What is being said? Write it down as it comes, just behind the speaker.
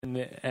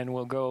and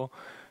we'll go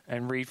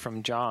and read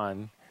from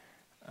John,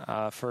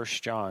 1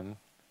 John.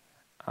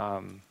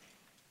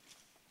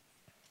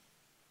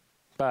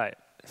 But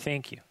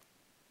thank you.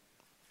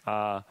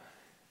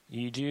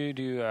 You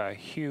do a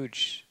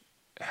huge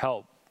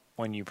help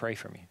when you pray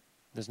for me.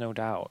 There's no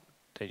doubt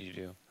that you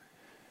do.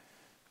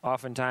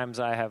 Oftentimes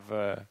I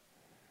have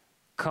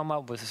come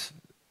up with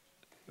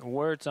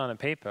words on a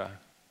paper.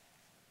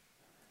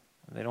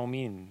 They don't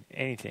mean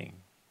anything.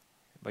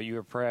 But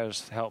your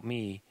prayers help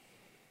me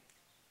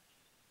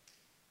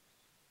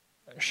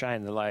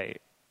shine the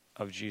light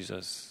of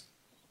Jesus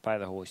by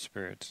the Holy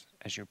Spirit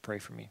as you pray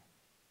for me.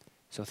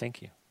 So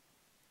thank you.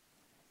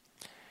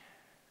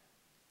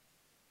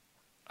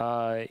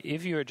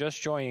 If you are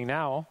just joining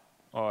now,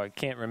 or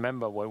can't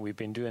remember what we've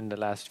been doing the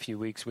last few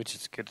weeks, which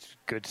is a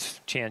good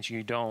chance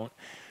you don't,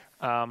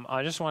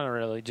 I just want to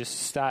really just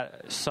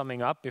start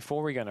summing up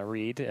before we're going to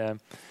read.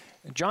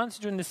 John's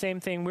doing the same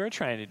thing we're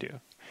trying to do.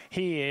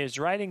 He is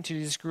writing to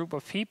this group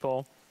of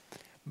people,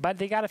 but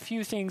they got a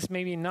few things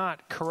maybe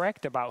not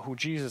correct about who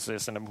Jesus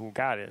is and who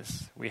God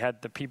is. We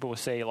had the people who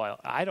say, well,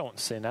 I don't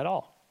sin at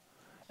all.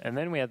 And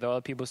then we had the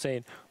other people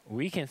saying,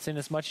 we can sin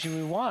as much as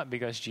we want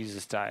because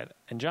Jesus died.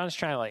 And John's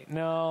trying to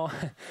no,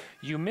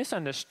 you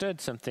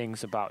misunderstood some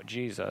things about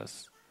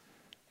Jesus.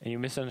 And you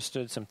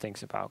misunderstood some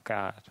things about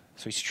God.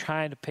 So he's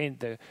trying to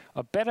paint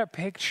a better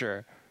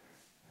picture,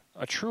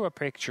 a truer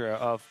picture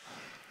of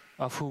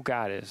who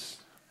God is.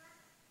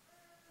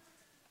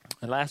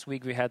 And last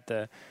week we had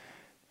the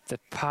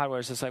part where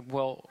it's just like,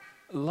 well,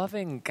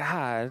 loving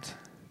God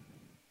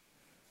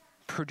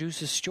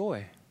produces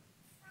joy.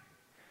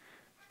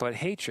 But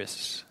hatred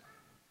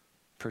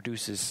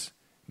produces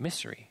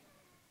misery.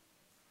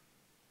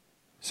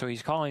 So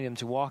he's calling them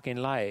to walk in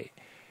light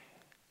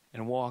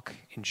and walk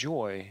in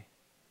joy,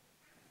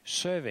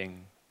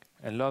 serving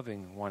and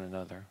loving one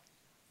another.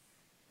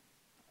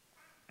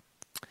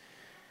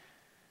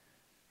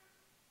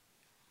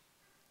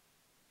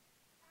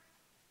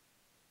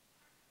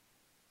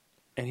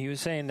 And he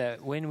was saying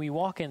that when we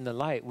walk in the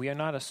light, we are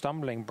not a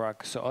stumbling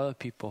block so other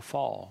people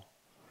fall.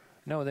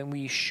 No, then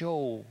we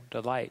show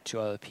the light to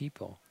other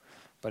people.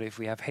 But if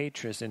we have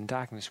hatred and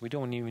darkness, we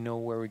don't even know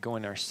where we're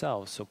going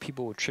ourselves. So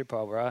people will trip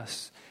over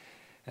us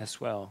as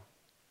well.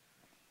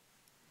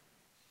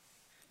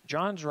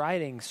 John's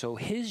writing so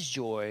his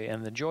joy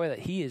and the joy that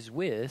he is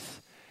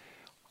with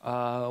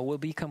will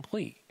be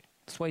complete.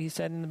 That's what he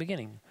said in the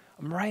beginning.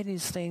 I'm writing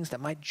these things that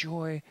my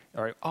joy,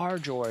 or our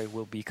joy,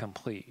 will be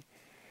complete.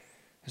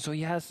 So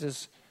he has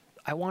this,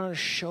 I want to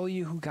show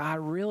you who God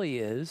really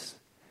is,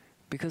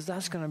 because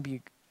that's going to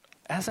be,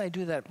 as I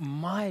do that,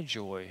 my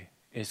joy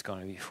is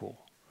going to be full.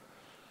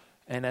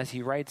 And as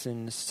he writes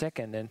in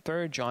 2nd and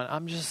 3rd John,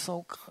 I'm just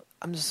so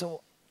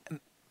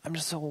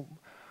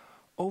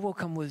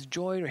overcome with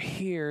joy to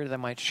hear that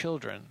my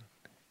children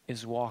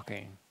is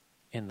walking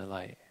in the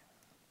light.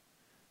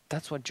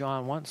 That's what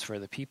John wants for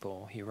the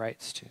people he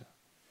writes to.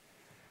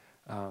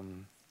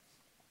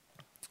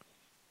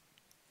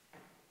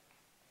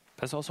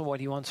 That's also what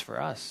he wants for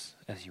us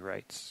as he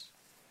writes.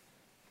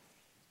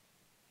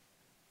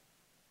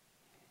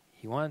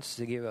 He wants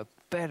to give a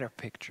better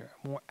picture,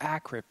 a more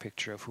accurate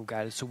picture of who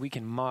God is, so we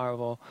can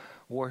marvel,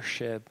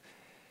 worship,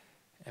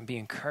 and be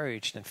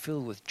encouraged and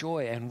filled with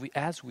joy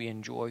as we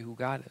enjoy who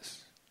God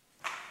is.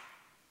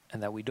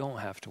 And that we don't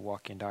have to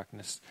walk in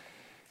darkness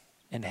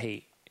and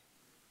hate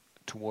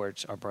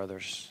towards our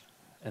brothers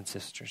and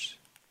sisters.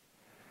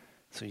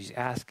 So he's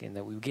asking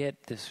that we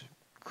get this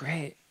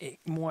great,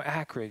 more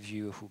accurate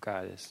view of who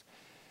God is.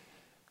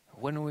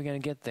 When are we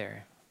going to get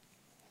there?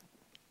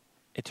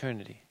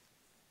 Eternity.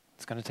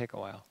 It's going to take a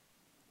while.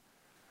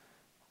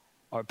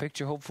 Our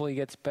picture hopefully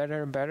gets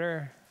better and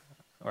better,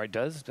 or it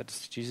does,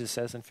 that's what Jesus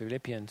says in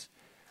Philippians.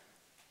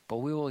 But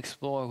we will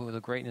explore the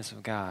greatness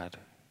of God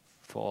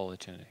for all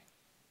eternity.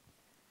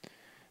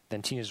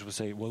 Then teenagers will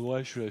say, well,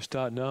 why should I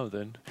start now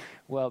then?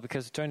 Well,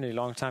 because eternity, a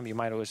long time, you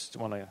might always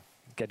want to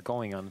get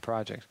going on the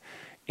project.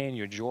 And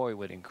your joy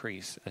would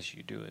increase as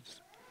you do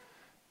it.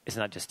 It's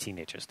not just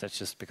teenagers. That's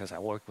just because I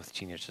work with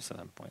teenagers at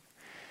that point.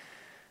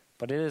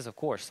 But it is, of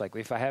course, like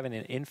if I have an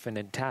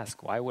infinite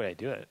task, why would I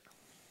do it?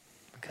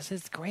 Because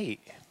it's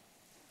great.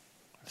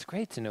 It's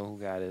great to know who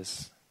God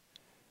is.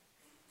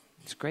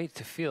 It's great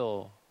to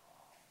feel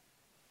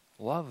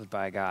loved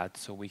by God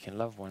so we can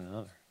love one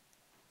another.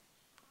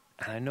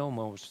 And I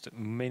know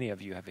many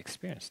of you have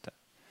experienced that.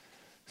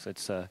 So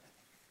it's an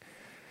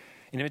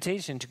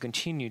invitation to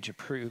continue to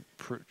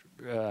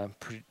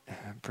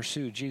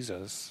pursue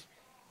Jesus,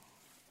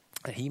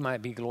 that he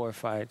might be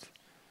glorified,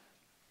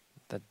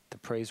 that the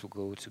praise will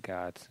go to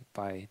God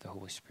by the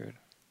Holy Spirit.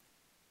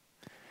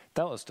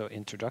 That was the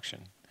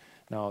introduction.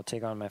 Now I'll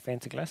take on my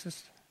fancy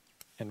glasses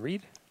and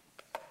read,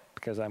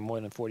 because I'm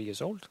more than 40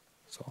 years old.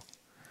 So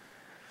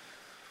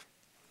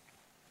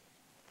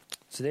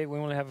today we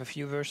only have a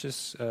few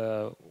verses.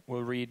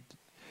 We'll read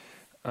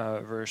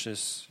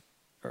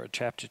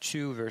chapter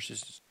 2,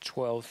 verses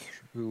 12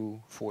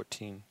 through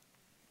 14.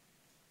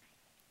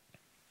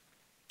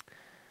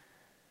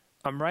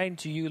 I'm writing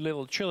to you,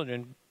 little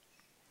children,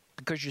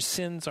 because your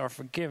sins are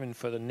forgiven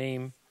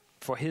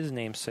for his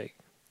name's sake.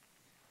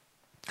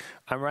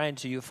 I'm writing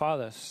to you,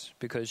 fathers,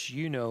 because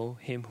you know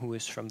him who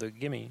is from the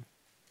beginning.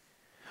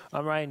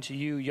 I'm writing to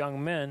you,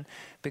 young men,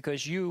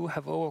 because you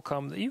have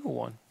overcome the evil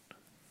one.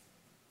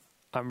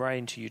 I'm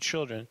writing to you,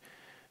 children,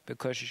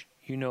 because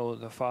you know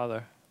the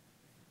Father.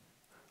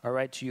 I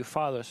write to you,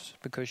 fathers,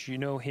 because you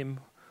know him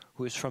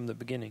who is from the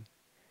beginning.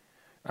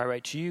 I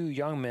write to you,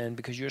 young men,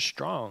 because you're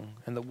strong,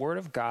 and the word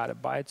of God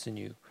abides in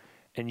you,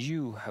 and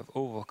you have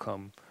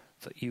overcome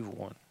the evil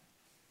one.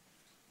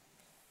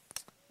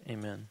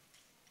 Amen.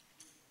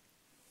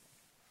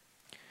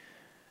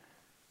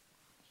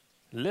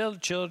 Little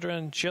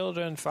children,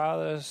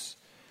 fathers,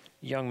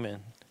 young men.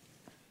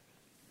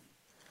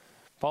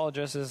 Paul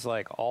addresses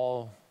like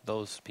all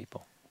those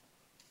people.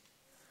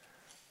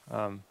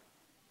 But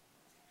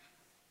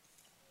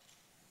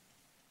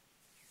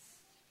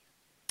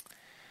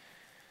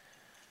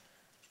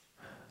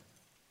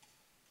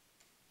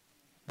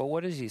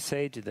what does he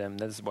say to them?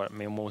 That's what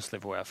mostly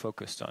what I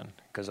focused on.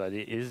 Because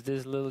is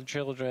this little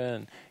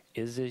children,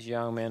 is this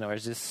young men, or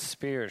is this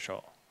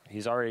spiritual?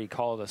 He's already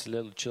called us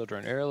little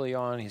children early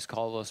on. He's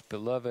called us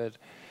beloved.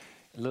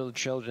 Little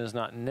children is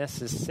not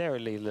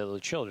necessarily little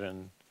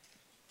children.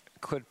 It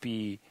could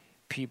be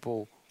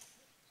people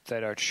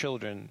that are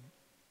children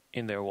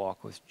in their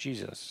walk with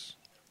Jesus.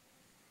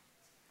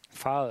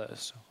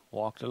 Fathers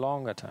walked a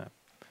longer time.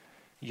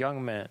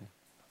 Young men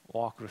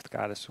walked with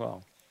God as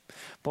well.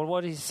 But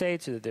what does he say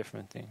to the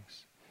different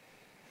things?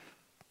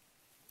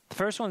 The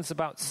first one's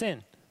about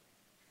sin.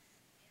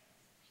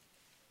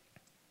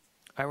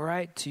 I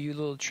write to you,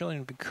 little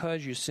children,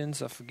 because your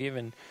sins are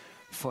forgiven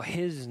for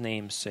his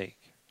name's sake.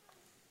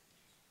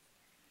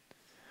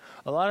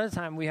 A lot of the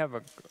time we have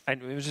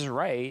and it was just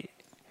right,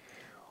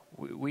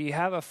 we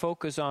have a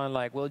focus on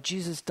like, well,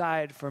 Jesus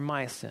died for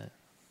my sin,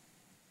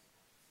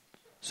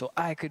 so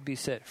I could be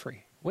set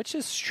free, which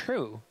is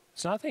true.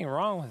 There's nothing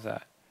wrong with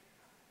that.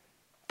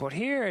 But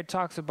here it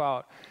talks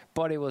about,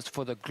 but it was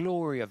for the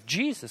glory of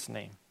Jesus'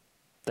 name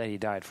that he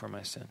died for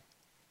my sin.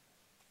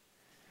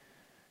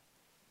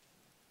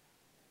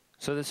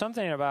 So there's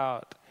something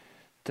about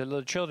the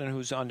little children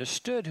who's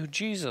understood who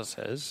Jesus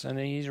is, and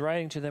then he's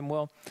writing to them,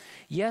 well,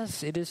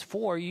 yes, it is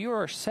for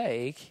your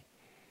sake,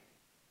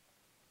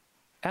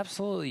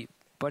 absolutely,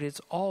 but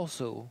it's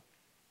also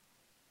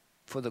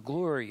for the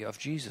glory of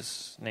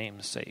Jesus'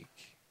 name's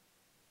sake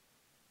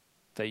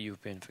that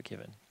you've been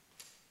forgiven.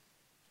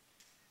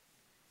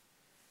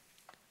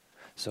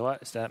 So what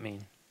does that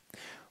mean?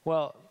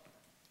 Well,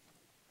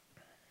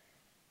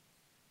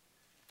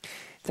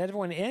 that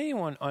when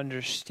anyone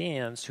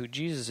understands who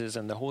Jesus is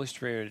and the Holy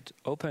Spirit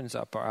opens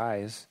up our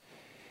eyes,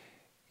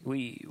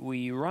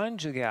 we run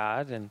to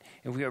God and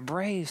we are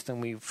embraced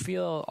and we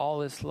feel all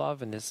this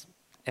love and this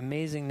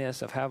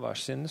amazingness of have our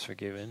sins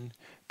forgiven.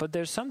 But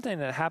there's something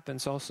that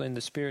happens also in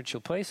the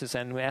spiritual places,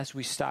 and as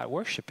we start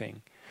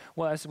worshiping,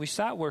 as we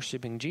start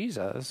worshiping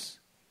Jesus,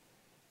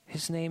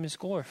 his name is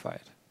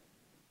glorified.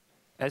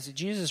 As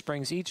Jesus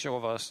brings each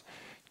of us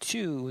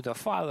to the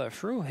Father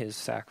through his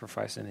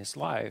sacrifice in his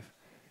life,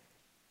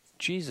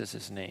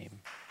 Jesus' name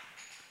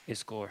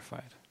is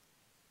glorified.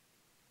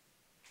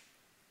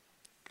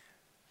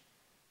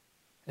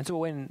 And so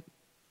when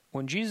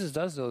Jesus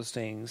does those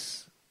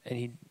things,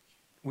 and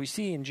we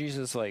see in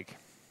Jesus like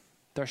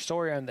their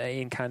story on the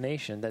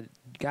incarnation, that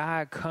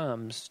God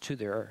comes to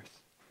the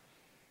earth.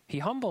 He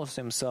humbles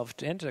himself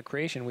to enter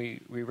creation.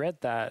 We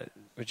read that,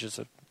 which is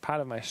a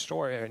part of my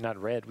story, or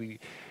not read,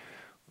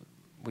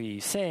 we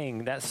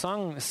sang the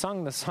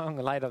song,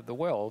 Light of the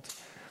World.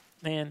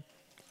 And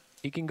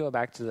you can go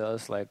back to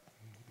those, like,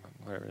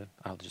 whatever,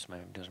 I'll just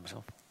do it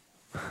myself.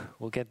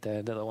 We'll get the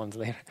other ones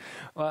later.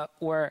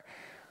 Where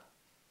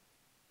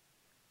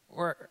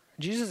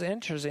Jesus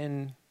enters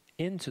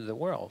into the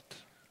world.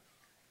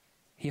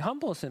 He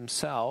humbles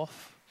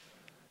himself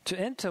to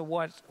enter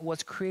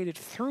what's created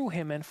through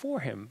him and for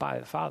him by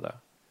the Father.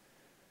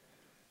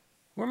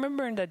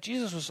 Remembering that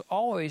Jesus was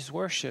always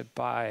worshipped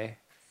by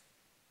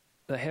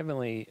the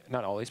heavenly,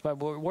 not always, but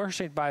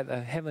worshipped by the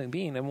heavenly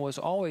being, and was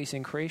always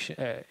in creation,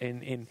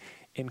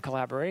 in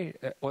collaboration,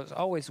 was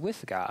always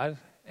with God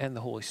and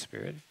the Holy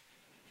Spirit.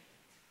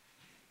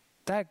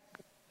 That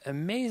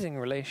amazing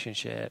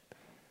relationship,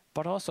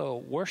 but also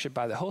worshipped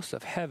by the host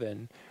of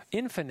heaven,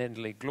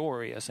 infinitely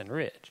glorious and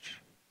rich,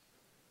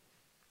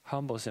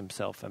 humbles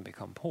himself and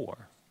becomes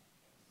poor.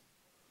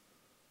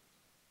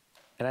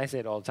 And I say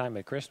it all the time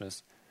at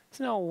Christmas.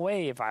 There's no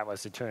way if I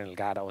was eternal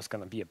God I was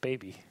going to be a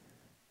baby.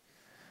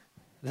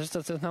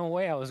 There's no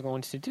way I was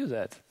going to do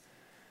that.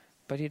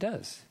 But he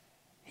does.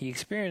 He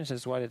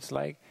experiences what it's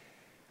like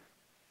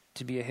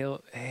to be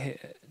a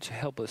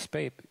helpless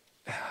baby.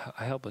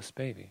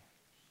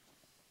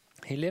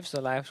 He lives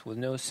a life with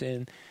no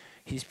sin.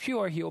 He's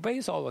pure. He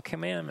obeys all the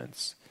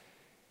commandments.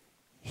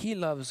 He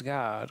loves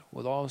God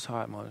with all his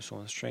heart, mind, soul,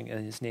 and strength,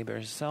 and his neighbor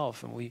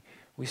himself. And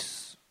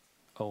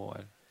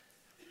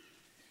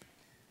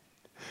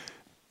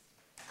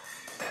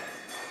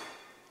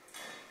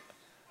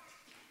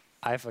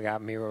I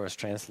forgot Mira was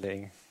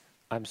translating.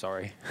 I'm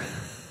sorry.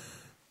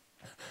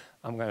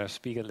 I'm going to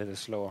speak a little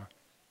slower.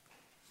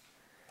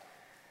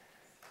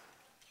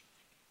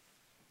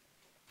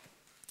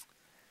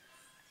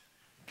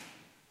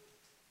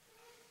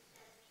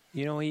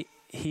 You know,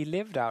 he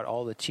lived out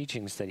all the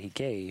teachings that he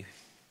gave.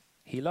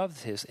 He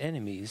loved his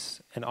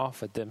enemies and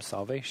offered them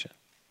salvation.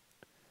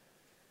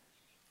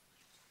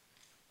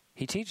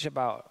 He teaches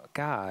about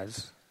God,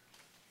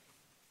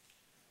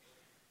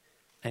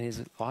 and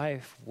his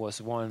life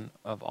was one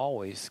of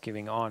always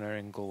giving honor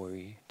and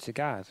glory to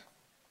God.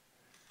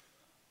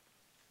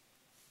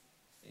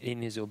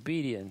 In his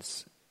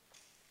obedience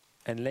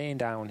and laying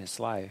down his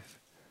life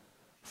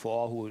for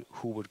all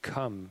who would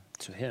come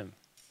to him.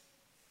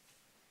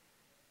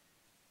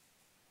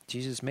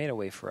 Jesus made a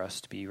way for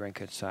us to be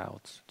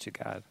reconciled to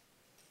God.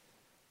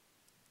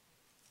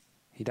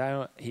 He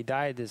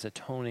died this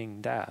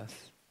atoning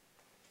death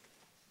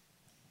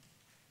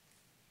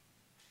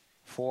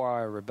for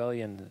our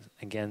rebellion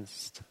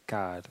against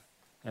God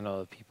and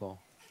other people.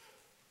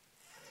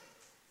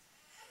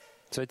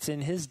 So it's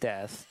in his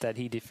death that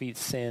he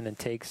defeats sin and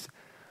takes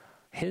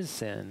his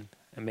sin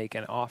and make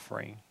an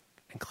offering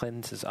and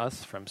cleanses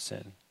us from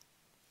sin.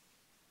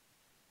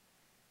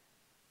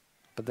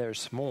 But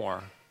there's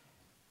more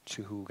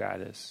to who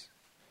God is.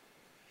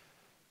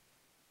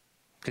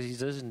 Because he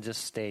doesn't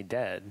just stay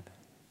dead.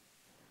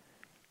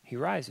 He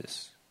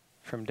rises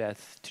from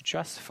death to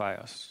justify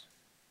us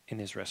in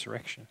his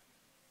resurrection.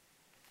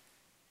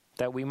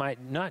 That we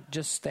might not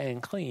just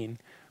stand clean,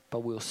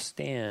 but we'll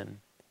stand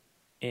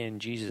in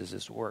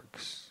Jesus'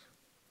 works.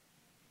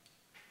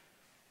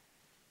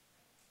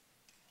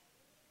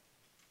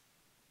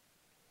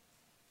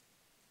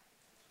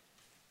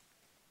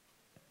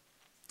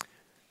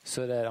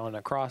 So that on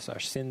the cross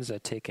our sins are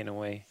taken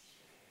away,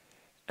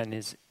 and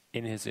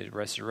in his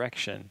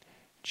resurrection,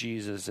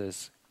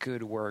 Jesus'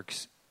 good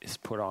works is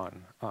put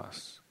on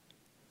us.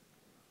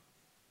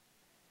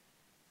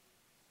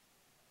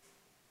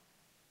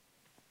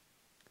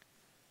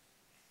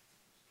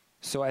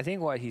 So I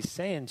think what he's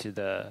saying to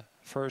the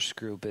first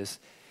group is,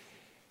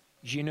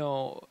 you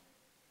know,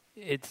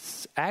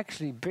 it's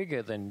actually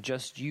bigger than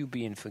just you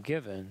being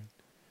forgiven.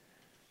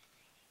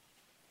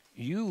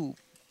 You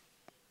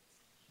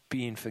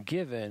being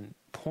forgiven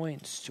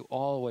points to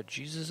all what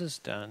Jesus has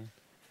done,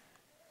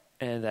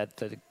 and that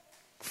the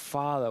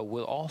Father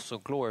will also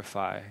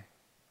glorify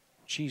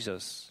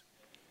Jesus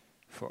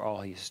for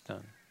all he's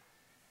done.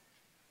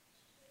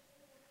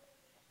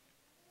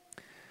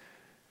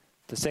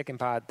 The second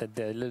part, that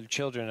the little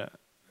children,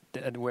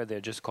 where they're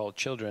just called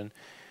children,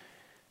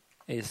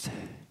 is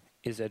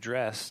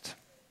addressed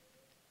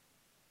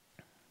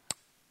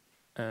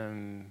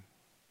down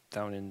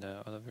in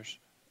the other verse.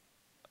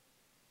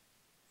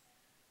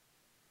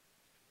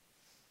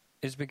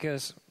 Is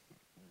because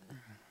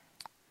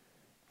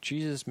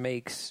Jesus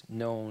makes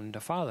known the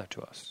Father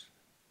to us.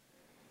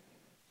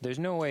 There's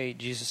no way,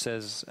 Jesus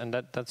says, and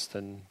that's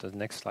the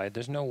next slide,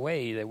 there's no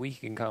way that we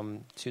can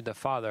come to the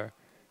Father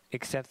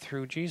except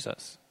through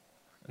Jesus.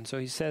 And so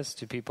he says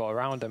to people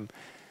around him,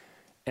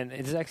 and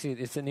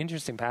it's an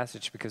interesting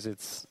passage because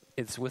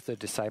it's with the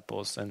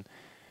disciples, and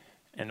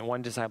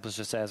one disciple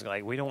just says,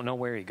 like, we don't know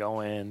where he's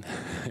going.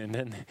 And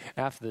then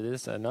after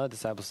this, another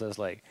disciple says,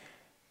 like,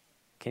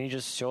 can you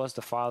just show us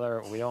the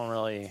Father? We don't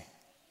really,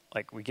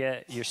 like, we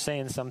get, you're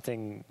saying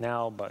something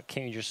now, but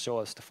can you just show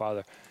us the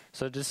Father?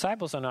 So the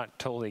disciples are not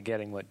totally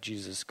getting what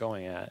Jesus is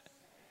going at.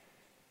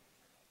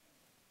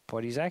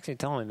 But he's actually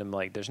telling them,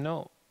 like, there's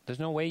no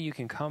way you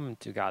can come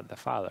to God the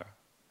Father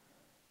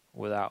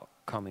without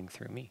coming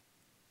through me.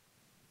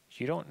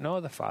 You don't know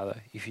the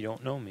Father if you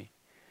don't know me.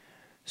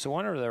 So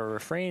one of the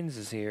refrains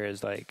is here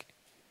is like,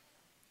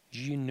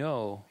 you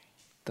know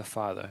the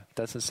Father.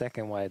 That's the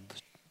second when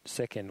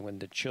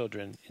the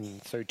children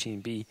in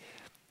 13b,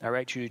 I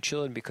write you to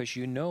children because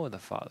you know the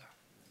Father.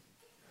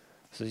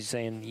 So he's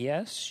saying,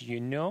 yes, you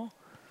know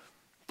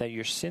that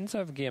your sins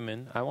are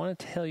forgiven. I want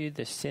to tell you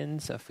the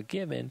sins are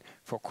forgiven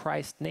for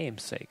Christ's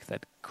name's sake,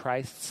 that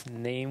Christ's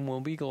name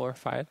will be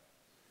glorified.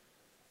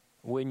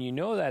 When you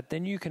know that,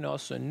 then you can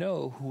also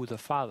know who the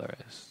Father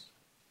is.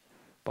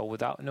 But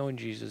without knowing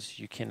Jesus,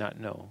 you cannot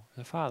know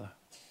the Father.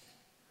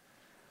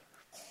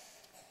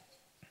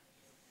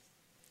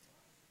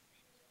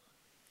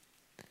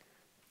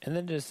 And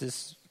then there's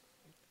this,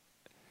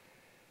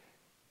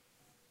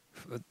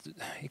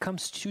 he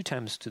comes 2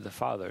 times to the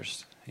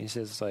fathers. He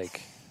says,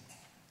 like,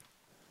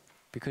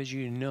 because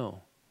you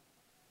know.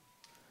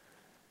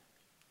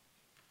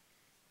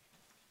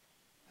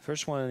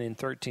 First one in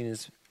 13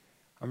 is,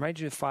 I'm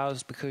writing you the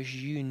fathers because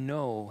you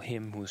know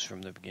him who's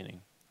from the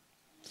beginning.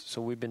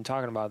 So we've been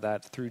talking about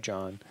that through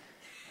John.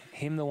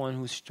 Him, the one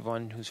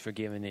who's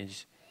forgiven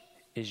is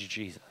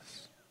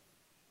Jesus.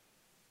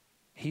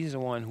 He's the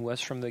one who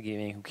was from the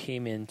beginning, who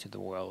came into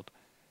the world.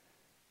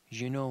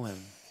 You know him.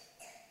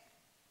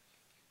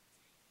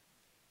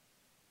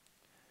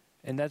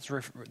 And that's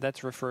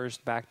refers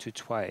back to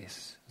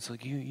twice. It's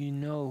like you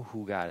know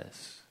who God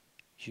is.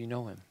 You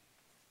know him.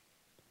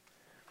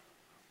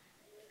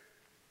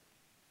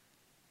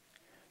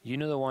 You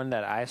know the one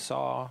that I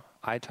saw,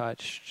 I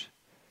touched,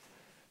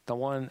 the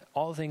one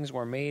all things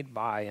were made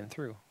by and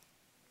through,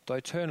 the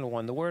eternal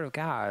one, the Word of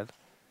God,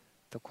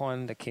 the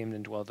one that came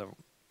and dwelt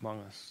among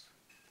us.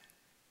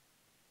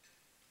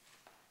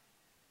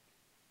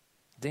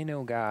 They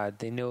know God.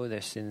 They know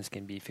their sins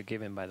can be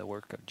forgiven by the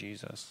work of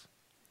Jesus.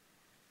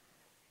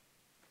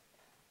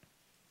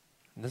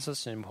 This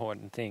is an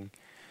important thing.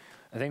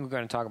 I think we're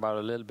going to talk about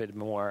it a little bit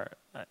more.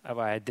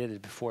 I did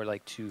it before,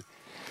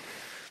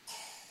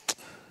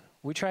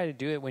 we try to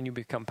do it when you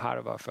become part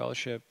of our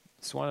fellowship.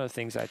 It's one of the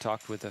things I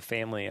talked with the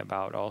family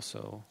about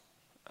also.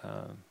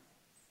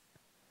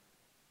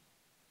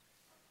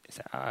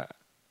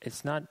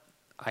 It's not,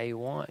 I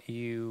want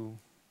you,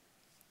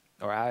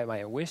 or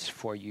my wish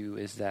for you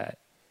is that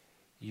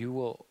you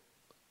will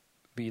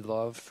be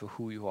loved for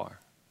who you are,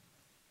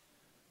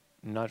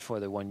 not for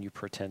the one you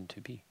pretend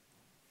to be.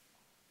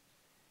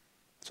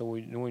 So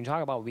when we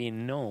talk about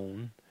being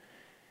known,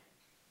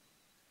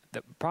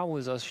 the problem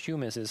with us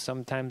humans is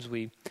sometimes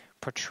we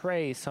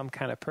portray some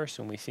kind of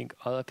person we think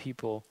other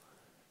people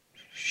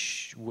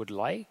would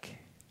like.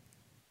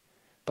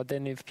 But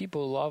then if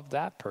people love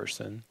that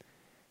person,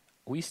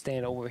 we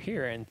stand over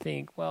here and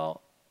think,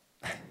 well,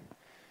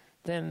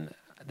 then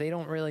they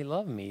don't really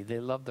love me. They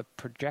love the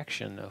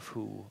projection of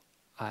who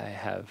I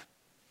have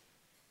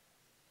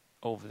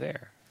over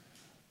there.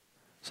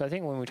 So I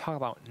think when we talk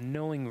about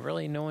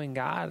really knowing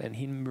God and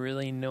Him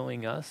really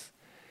knowing us,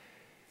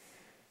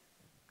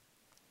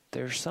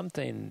 there's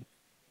nothing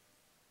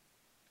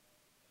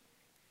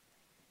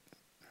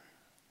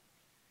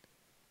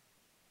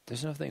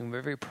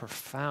very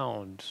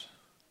profound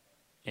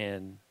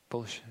and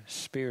both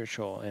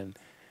spiritual and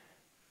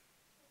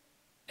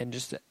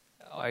just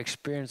our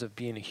experience of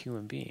being a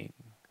human being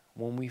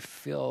when we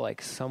feel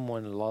like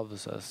someone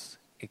loves us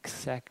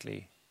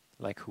exactly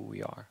like who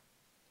we are.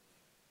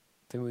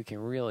 Then we can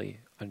really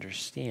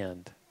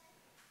understand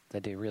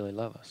that they really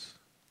love us.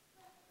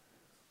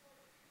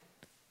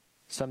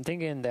 So I'm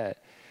thinking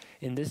that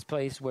in this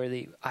place where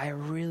I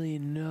really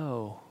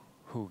know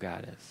who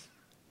God is.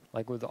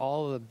 Like with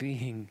all of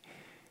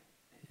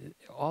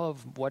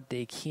what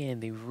they can,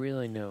 they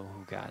really know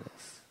who God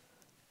is.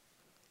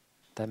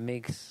 That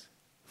makes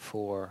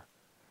for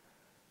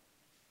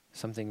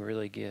something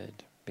really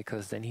good,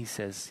 because then He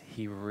says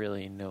He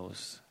really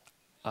knows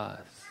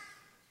us.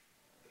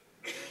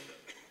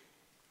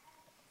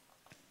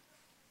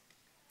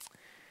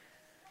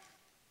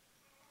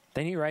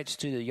 Then He writes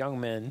to the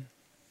young men,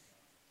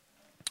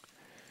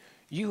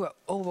 "You have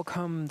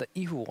overcome the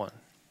evil one."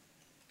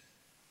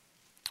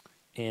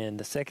 And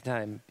the second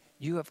time,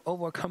 "You have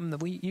overcome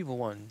the evil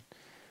one.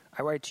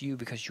 I write to you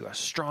because you are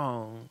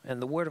strong,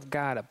 and the word of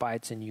God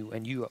abides in you,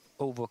 and you have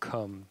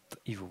overcome the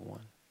evil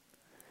one."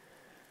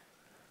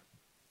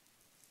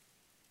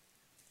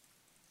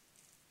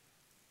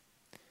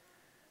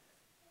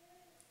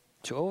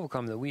 To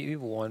overcome the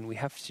evil one, we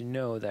have to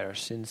know that our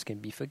sins can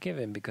be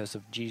forgiven because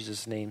of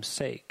Jesus' name's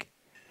sake.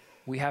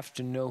 We have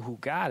to know who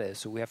God is,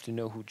 so we have to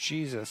know who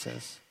Jesus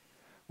is.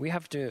 We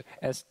have to,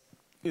 as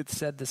it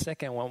said the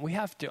second one, we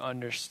have to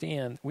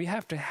understand, we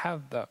have to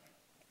have the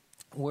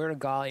Word of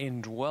God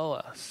indwell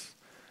us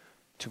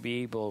to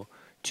be able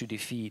to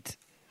defeat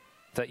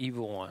the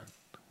evil one.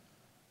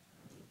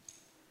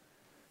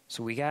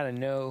 So we got to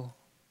know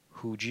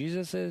who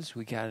Jesus is,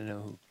 we got to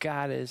know who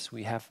God is,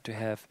 we have to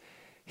have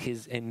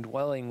His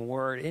indwelling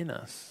Word in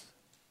us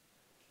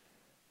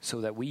so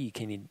that we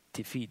can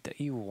defeat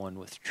the evil one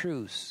with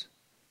truth.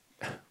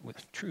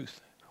 What's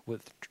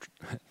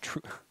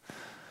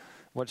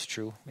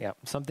true? Yeah,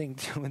 something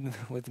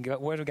with the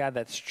Word of God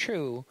that's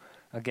true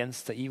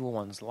against the evil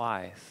one's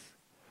lies.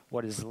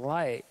 What is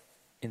light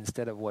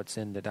instead of what's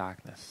in the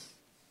darkness.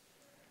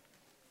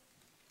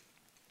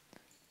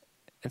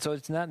 And so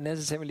it's not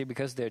necessarily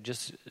because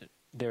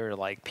they're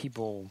like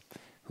people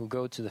who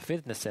go to the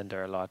fitness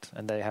center a lot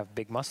and they have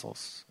big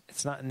muscles.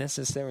 It's not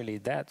necessarily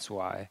that's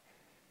why.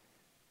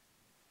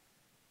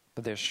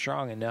 But they're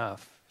strong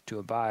enough to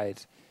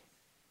abide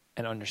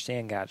and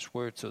understand God's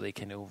word so they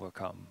can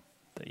overcome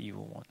the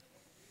evil one.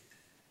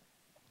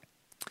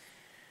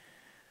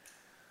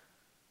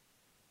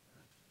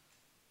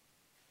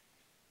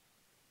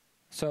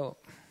 So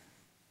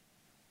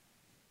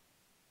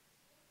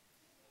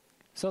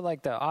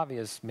like the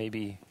obvious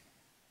maybe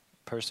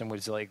person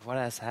was like, what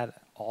does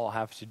that all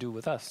have to do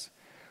with us?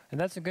 And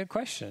that's a good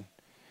question.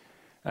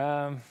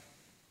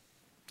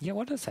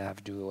 What does that have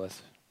to do with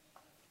us?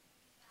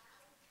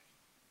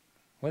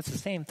 Well, it's the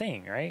same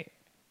thing, right?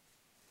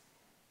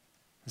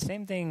 The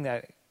same thing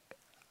that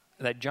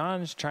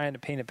John's trying to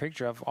paint a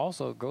picture of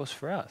also goes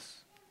for us.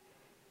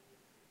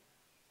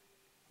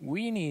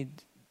 We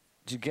need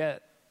to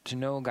get to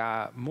know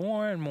God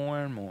more and more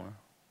and more.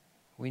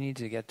 We need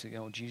to get to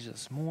know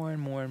Jesus more and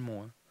more and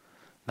more.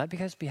 Not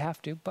because we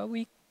have to, but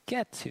we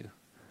get to.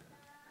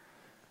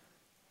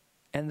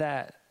 And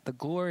that the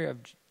glory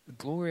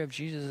of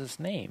Jesus'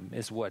 name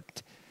is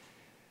what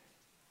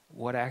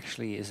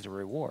actually is the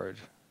reward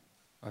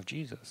of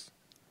Jesus.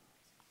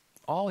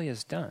 All He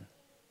has done.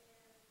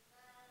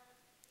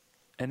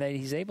 And that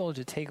He's able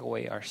to take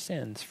away our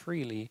sins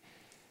freely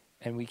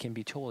and we can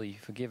be totally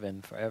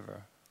forgiven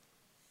forever.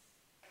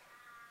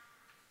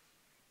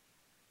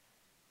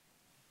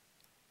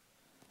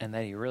 And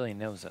that he really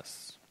knows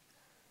us.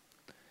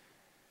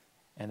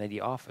 And that he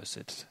offers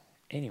it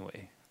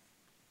anyway.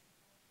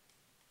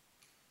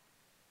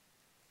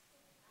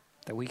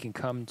 That we can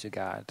come to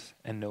God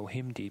and know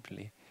him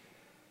deeply.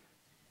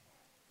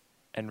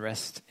 And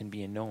rest in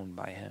being known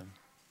by him.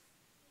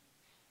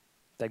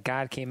 That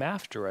God came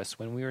after us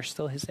when we were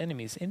still his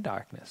enemies in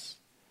darkness.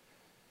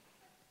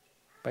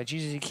 By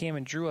Jesus, he came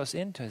and drew us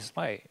into his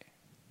light.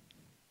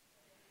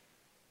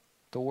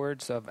 The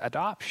words of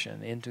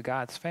adoption into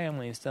God's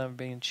family instead of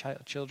being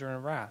children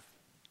of wrath.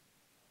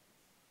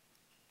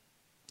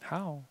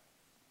 How?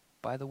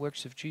 By the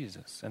works of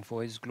Jesus and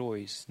for his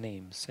glory's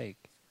name's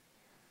sake.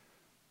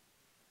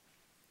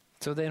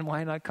 So then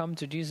why not come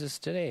to Jesus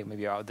today?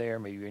 Maybe you're out there,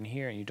 maybe you're in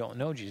here and you don't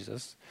know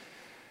Jesus.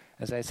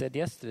 As I said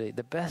yesterday,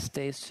 the best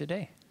day is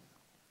today.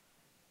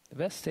 The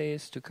best day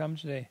is to come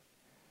today.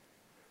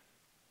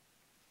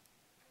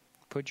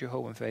 Put your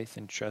hope and faith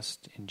and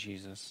trust in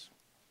Jesus.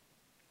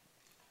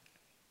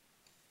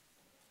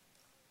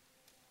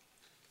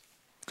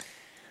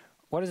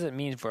 What does it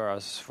mean for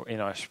us in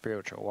our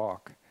spiritual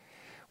walk?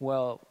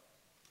 Well,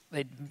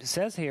 it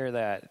says here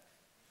that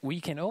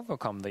we can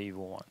overcome the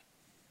evil one.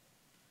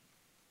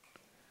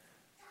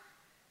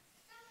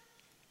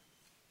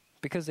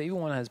 Because the evil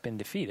one has been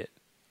defeated.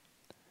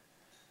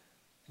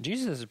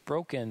 Jesus has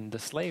broken the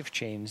slave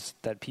chains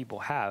that people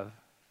have,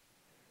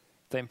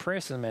 the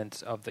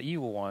imprisonment of the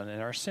evil one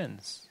and our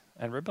sins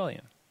and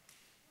rebellion,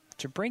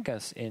 to bring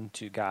us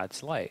into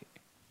God's light.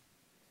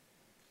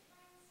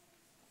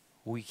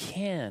 We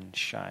can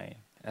shine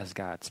as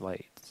God's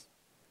lights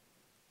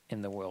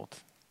in the world.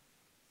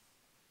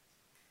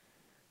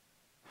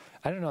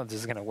 I don't know if this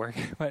is going to work,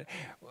 but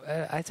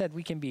I said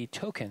we can be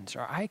tokens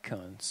or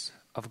icons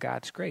of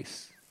God's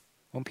grace.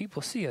 When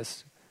people see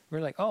us,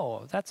 we're like,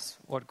 oh, that's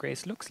what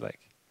grace looks like.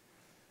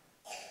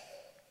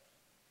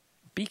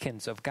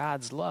 Beacons of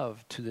God's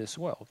love to this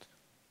world.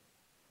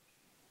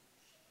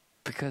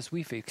 Because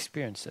we've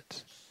experienced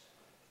it.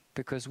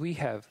 Because we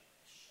have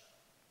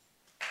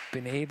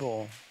been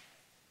able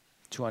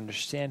to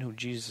understand who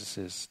Jesus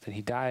is, that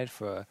he died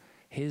for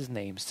his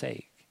name's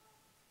sake,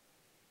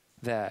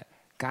 that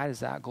God is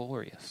that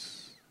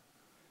glorious,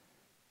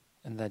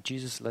 and that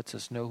Jesus lets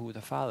us know who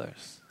the Father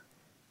is.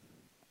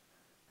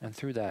 And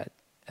through that,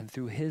 and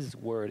through his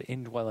word,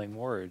 indwelling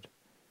word,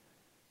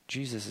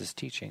 Jesus'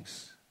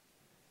 teachings,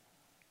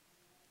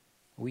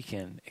 we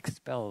can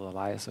expel the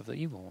lies of the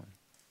evil one.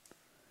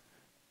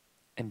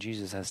 And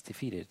Jesus has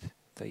defeated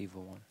the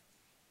evil one.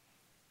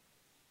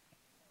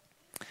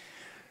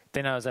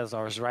 Then as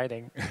I was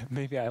writing,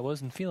 maybe I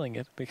wasn't feeling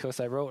it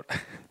because I wrote,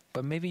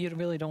 but maybe you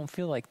really don't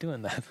feel like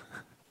doing that.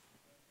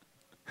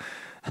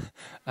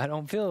 I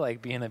don't feel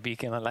like being a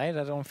beacon of light.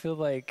 I don't feel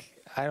like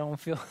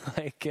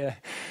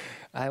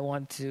I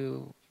want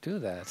to do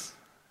that.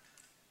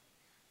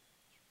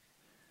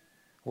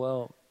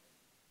 Well,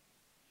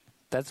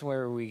 that's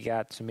where we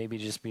got to maybe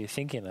just be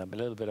thinking a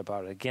little bit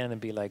about it again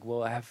and be like,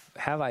 well,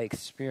 have I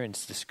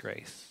experienced this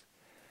grace?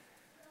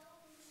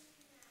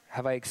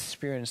 Have I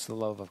experienced the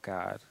love of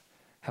God?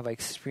 Have I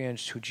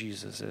experienced who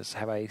Jesus is?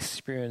 Have I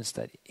experienced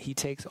that he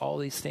takes all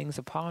these things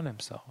upon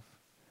himself?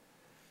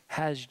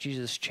 Has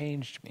Jesus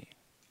changed me?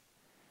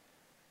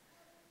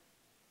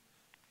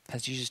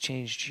 Has Jesus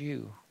changed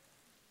you?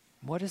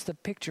 What is the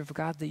picture of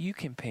God that you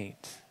can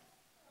paint?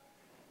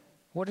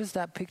 What does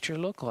that picture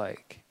look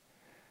like?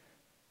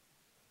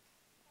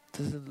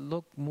 Does it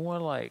look more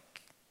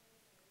like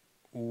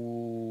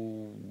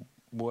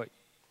what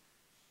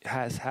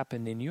has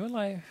happened in your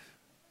life?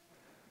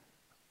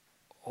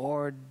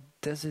 Or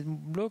does it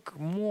look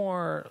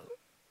more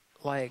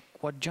like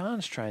what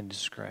John's trying to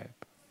describe?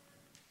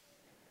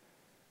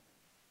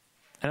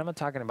 And I'm not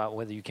talking about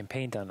whether you can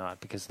paint or not,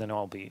 because then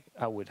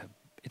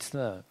it's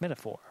the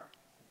metaphor.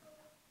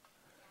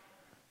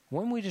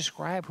 When we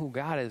describe who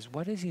God is,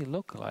 what does he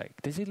look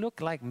like? Does he look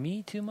like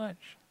me too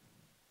much?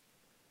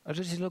 Or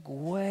does he look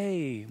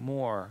way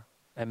more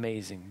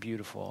amazing,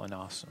 beautiful, and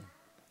awesome?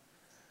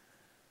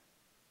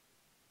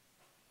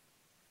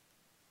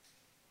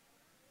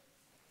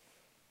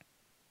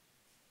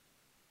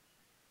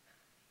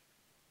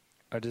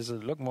 Or does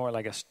it look more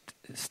like a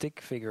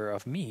stick figure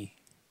of me?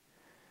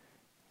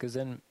 Because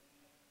then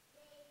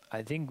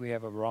I think we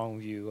have a wrong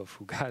view of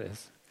who God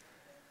is.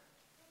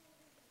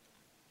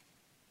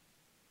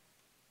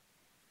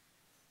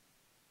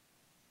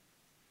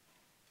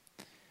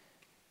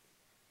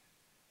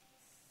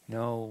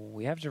 No,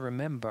 we have to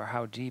remember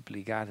how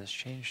deeply God has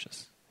changed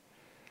us.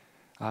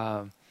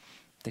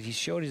 That he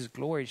showed his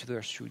glory to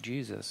us through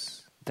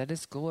Jesus. That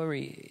his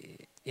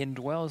glory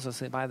indwells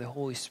us by the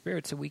Holy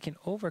Spirit so we can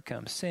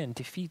overcome sin,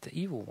 defeat the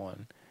evil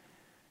one,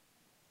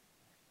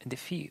 and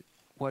defeat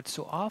what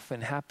so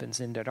often happens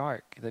in the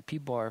dark, that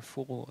people are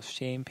full of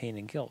shame, pain,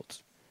 and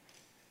guilt.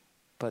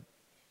 But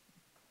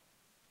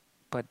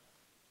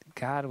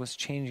God was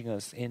changing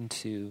us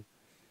into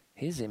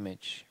his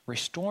image,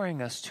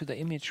 restoring us to the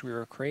image we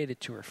were created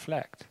to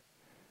reflect.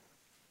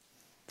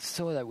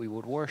 so that we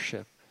would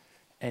worship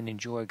and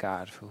enjoy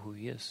God for who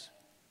he is.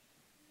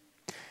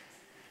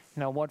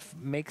 Now, what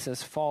makes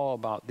us fall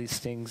about these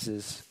things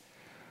is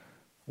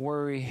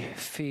worry,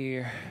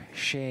 fear,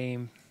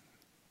 shame,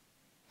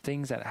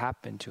 things that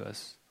happen to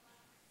us.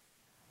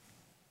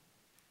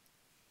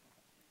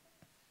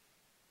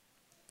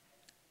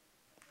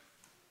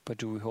 But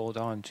do we hold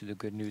on to the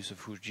good news of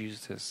who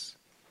Jesus is?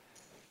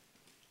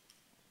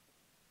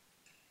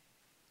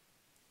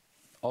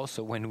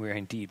 Also, when we're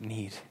in deep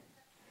need,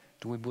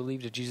 do we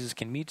believe that Jesus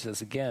can meet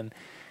us again?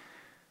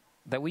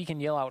 That we can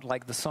yell out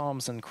like the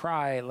Psalms and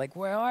cry, like,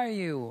 where are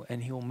you?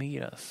 And he will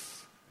meet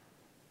us.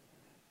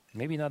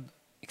 Maybe not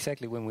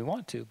exactly when we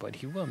want to, but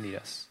he will meet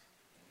us.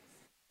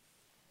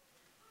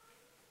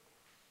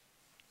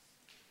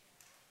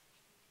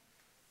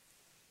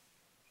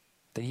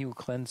 That he will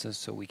cleanse us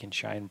so we can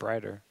shine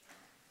brighter.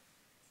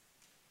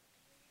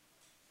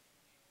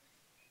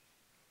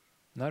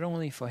 Not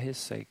only for his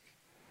sake,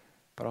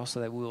 but also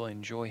that we will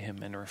enjoy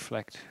him and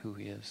reflect who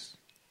he is.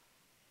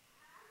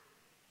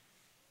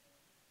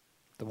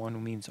 The one who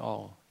means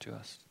all to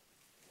us.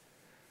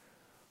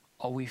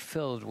 Are we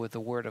filled with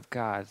the word of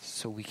God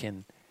so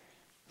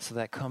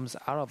that comes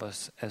out of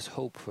us as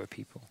hope for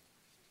people?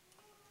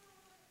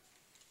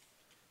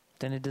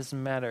 Then it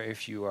doesn't matter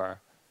if you are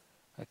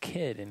a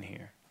kid in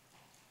here,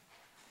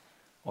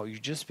 or you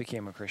just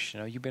became a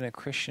Christian, or you've been a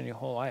Christian your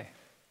whole life.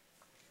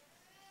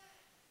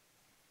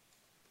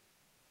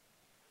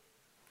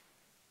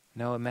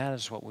 No, it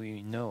matters what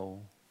we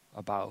know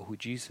about who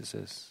Jesus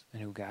is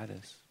and who God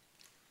is.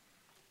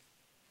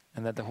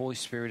 And that the Holy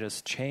Spirit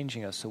is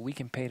changing us so we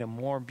can paint a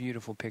more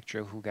beautiful picture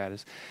of who God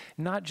is.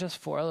 Not just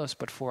for others,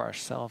 but for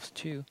ourselves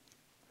too.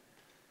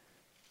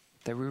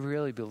 That we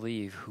really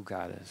believe who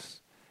God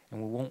is.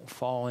 And we won't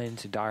fall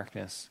into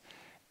darkness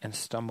and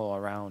stumble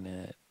around in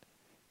it.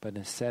 But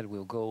instead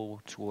we'll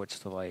go towards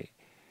the light.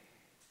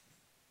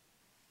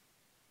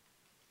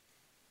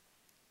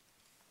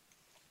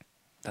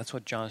 That's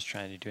what John's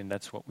trying to do, and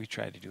that's what we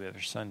try to do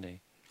every Sunday.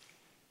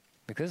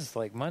 Because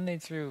like Monday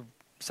through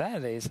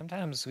Saturday,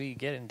 sometimes we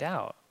get in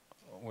doubt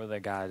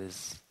whether God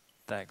is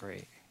that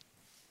great.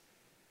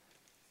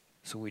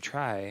 So we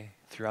try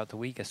throughout the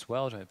week as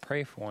well to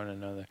pray for one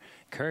another,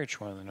 encourage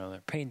one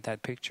another, paint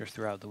that picture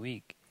throughout the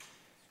week.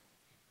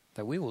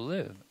 That we will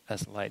live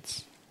as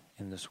lights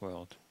in this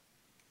world.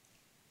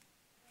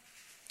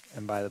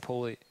 And by the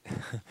Holy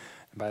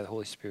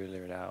Spirit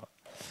live it out.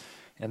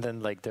 And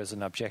then like there's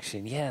an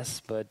objection, yes,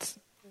 but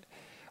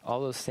all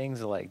those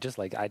things are like, just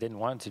like I didn't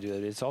want to do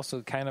it, it's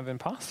also kind of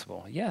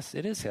impossible. Yes,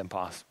 it is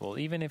impossible.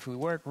 Even if we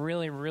work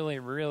really, really,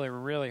 really,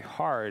 really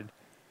hard,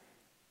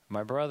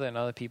 my brother and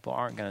other people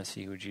aren't going to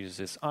see who Jesus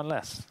is.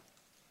 Unless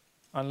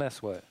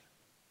what?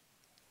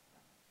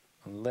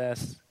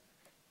 Unless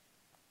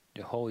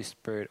the Holy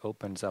Spirit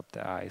opens up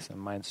their eyes and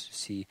minds to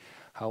see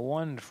how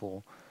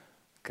wonderful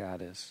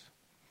God is.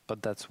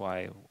 But that's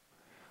why,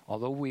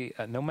 although we,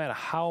 no matter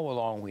how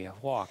long we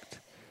have walked,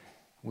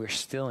 we're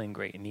still in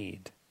great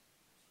need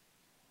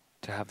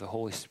to have the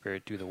Holy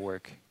Spirit do the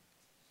work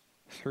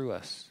through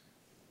us.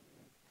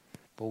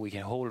 But we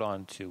can hold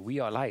on to, we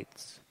are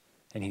lights,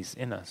 and he's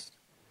in us.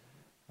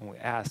 And we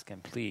ask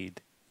and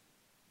plead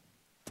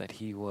that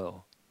he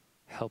will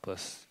help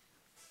us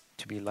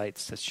to be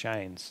lights that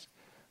shines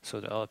so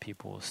that other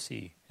people will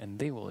see and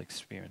they will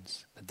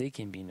experience that they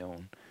can be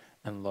known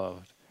and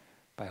loved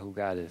by who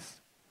God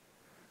is.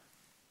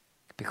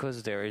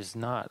 Because there is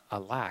not a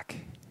lack.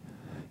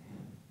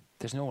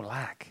 There's no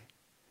lack.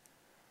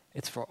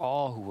 It's for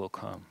all who will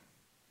come.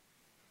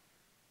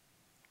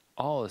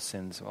 All the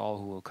sins of all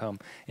who will come.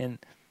 And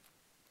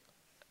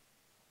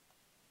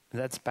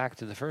that's back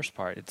to the first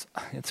part.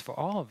 It's for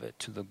all of it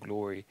to the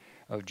glory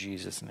of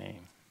Jesus'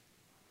 name.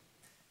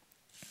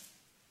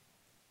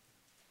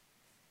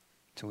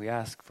 So we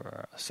ask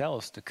for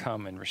ourselves to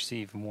come and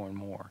receive more and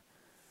more.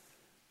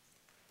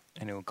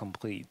 And it will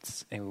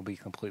be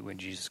complete when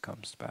Jesus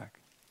comes back.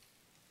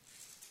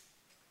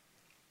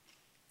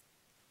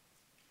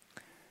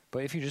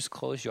 But if you just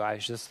close your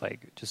eyes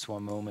just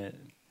one moment.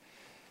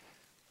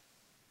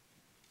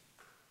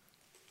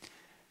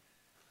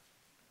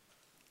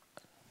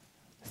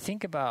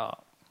 Think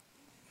about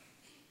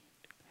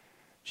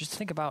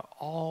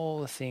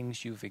all the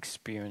things you've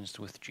experienced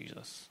with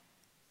Jesus.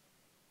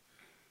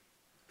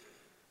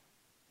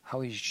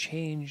 How he's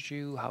changed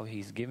you, how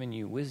he's given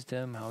you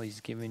wisdom, how he's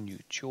given you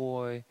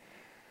joy.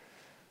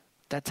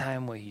 That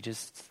time where he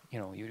just,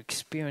 you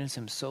experience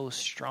him so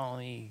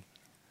strongly.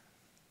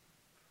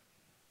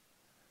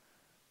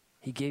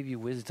 He gave you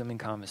wisdom in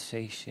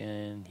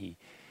conversation. He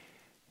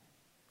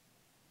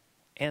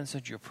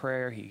answered your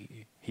prayer.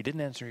 He didn't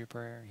answer your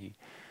prayer.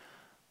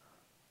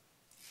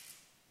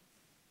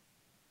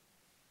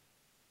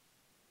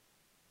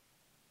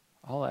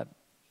 All that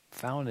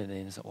founded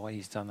in is what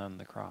he's done on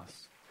the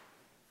cross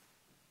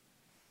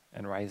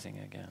and rising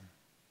again.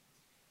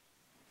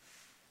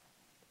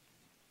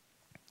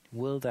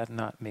 Will that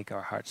not make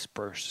our hearts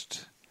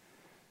burst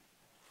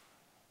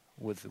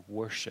with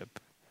worship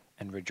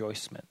and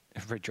rejoicing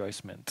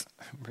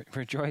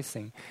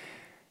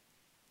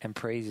and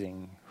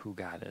praising who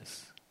God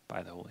is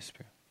by the Holy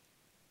Spirit.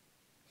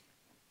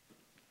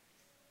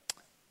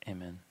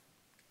 Amen.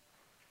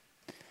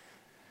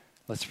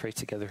 Let's pray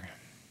together.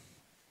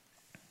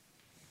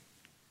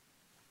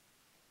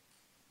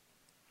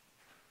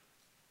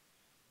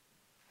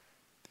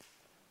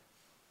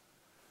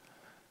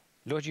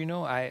 Lord, you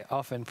know I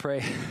often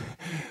pray,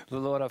 the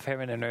Lord of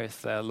heaven and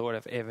earth, Lord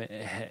of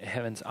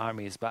heaven's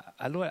armies. But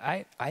Lord,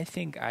 I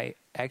think I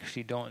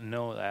actually don't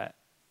know that,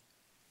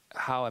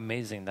 how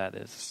amazing that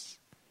is.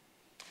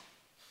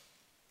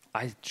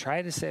 I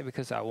try to say it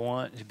because I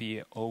want to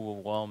be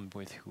overwhelmed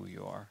with who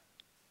you are.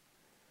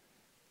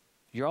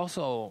 You're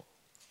also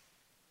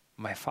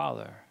my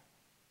Father.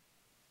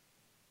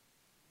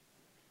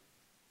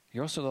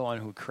 You're also the one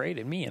who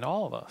created me and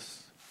all of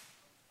us.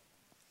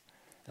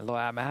 And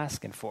Lord, I'm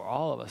asking for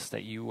all of us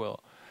that you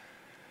will,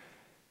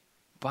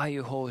 by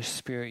your Holy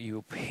Spirit, you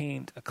will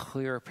paint a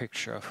clearer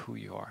picture of who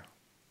you are.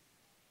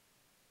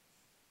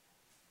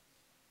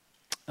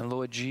 And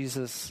Lord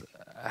Jesus,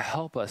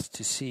 help us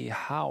to see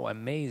how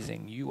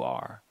amazing you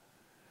are,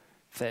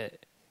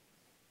 that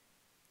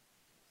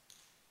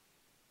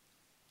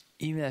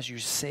even as you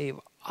save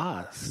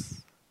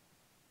us,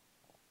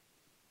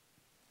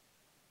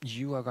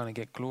 you are going to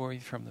get glory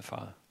from the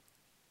Father.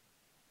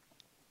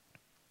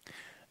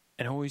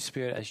 And Holy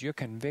Spirit, as you're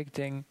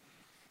convicting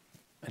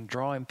and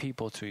drawing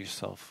people to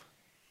yourself,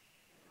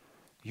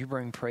 you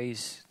bring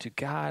praise to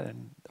God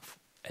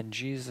and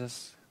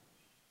Jesus,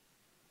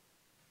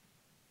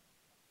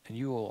 and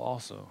you will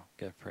also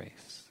get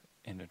praise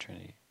in the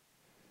Trinity.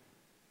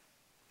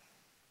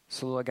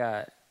 So, Lord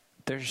God,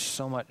 there's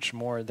so much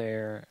more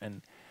there,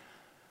 and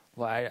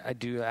Lord, I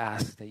do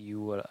ask that you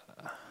would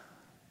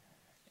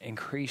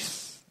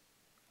increase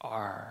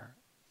our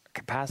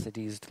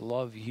capacities to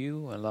love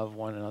you and love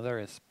one another,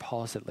 as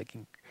Paul said, like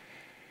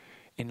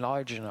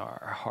enlarge in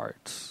our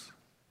hearts,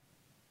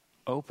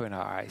 open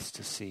our eyes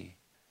to see.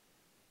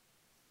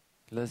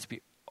 Let's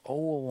be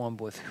overwhelmed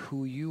with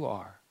who you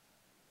are.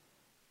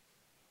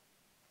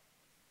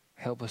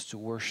 Help us to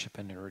worship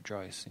and to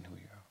rejoice in who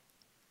you are.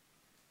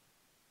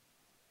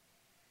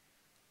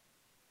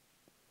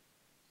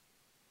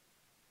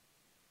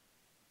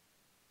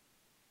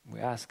 We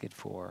ask it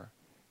for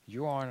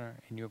your honor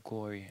and your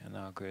glory and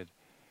our good.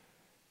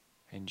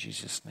 In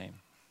Jesus' name,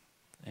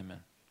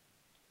 amen.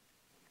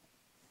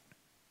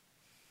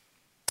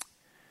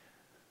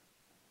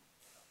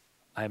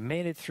 I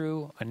made it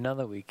through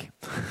another week.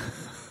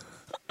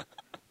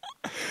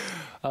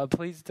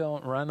 Please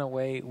don't run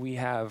away. We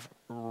have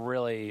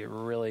really,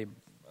 really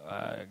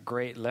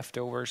great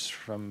leftovers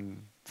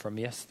from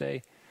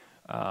yesterday,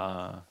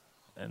 and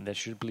there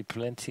should be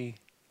plenty.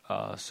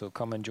 So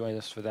come and join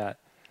us for that.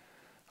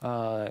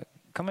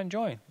 Come and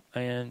join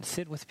and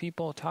sit with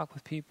people, talk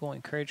with people,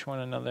 encourage one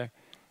another.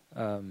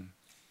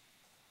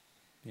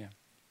 Yeah.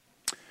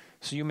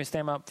 So you may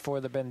stand up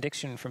for the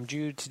benediction from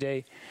Jude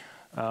today.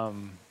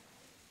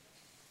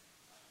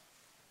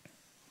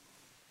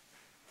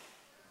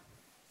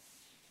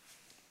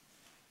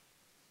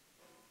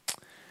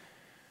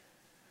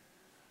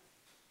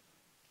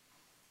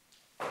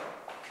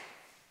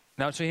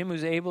 Now to him who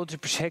is able to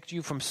protect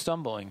you from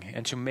stumbling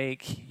and to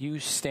make you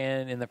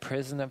stand in the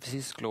presence of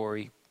his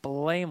glory,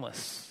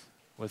 blameless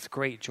with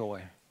great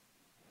joy.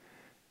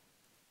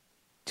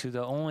 To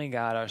the only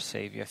God our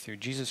Savior, through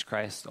Jesus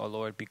Christ our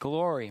Lord, be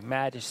glory,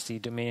 majesty,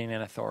 dominion,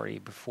 and authority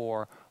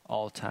before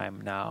all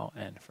time, now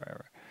and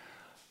forever.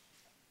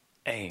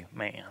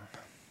 Amen.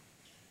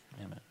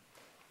 Amen.